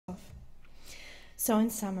So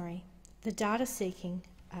in summary, the data seeking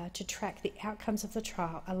to track the outcomes of the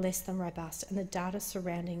trial are less than robust, and the data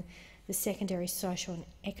surrounding the secondary social and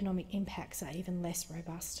economic impacts are even less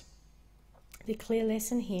robust. The clear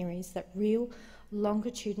lesson here is that real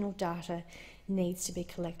longitudinal data needs to be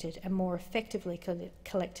collected and more effectively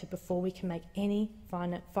collected before we can make any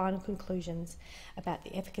final conclusions about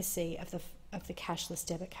the efficacy of the cashless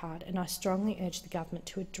debit card, and I strongly urge the government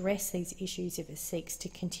to address these issues if it seeks to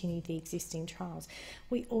continue the existing trials.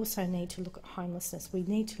 We also need to look at homelessness. We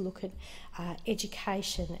need to look at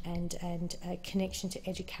education and connection to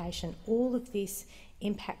education. All of this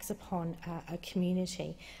impacts upon a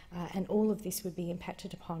community, and all of this would be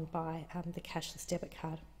impacted upon by the cashless debit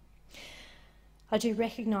card. I do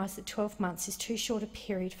recognise that 12 months is too short a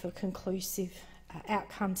period for conclusive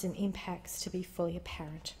outcomes and impacts to be fully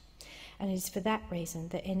apparent, and it is for that reason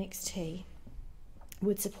that NXT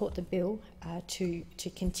would support the bill to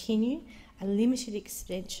continue a limited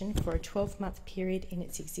extension for a 12-month period in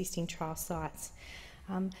its existing trial sites.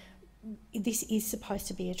 This is supposed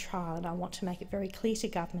to be a trial, and I want to make it very clear to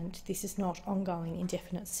government this is not ongoing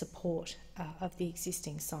indefinite support of the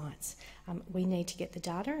existing sites. We need to get the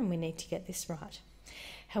data and we need to get this right.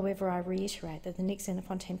 However, I reiterate that the Nick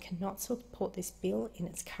Xenophon team cannot support this bill in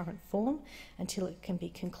its current form until it can be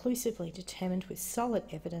conclusively determined with solid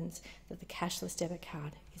evidence that the cashless debit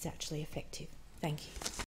card is actually effective. Thank you.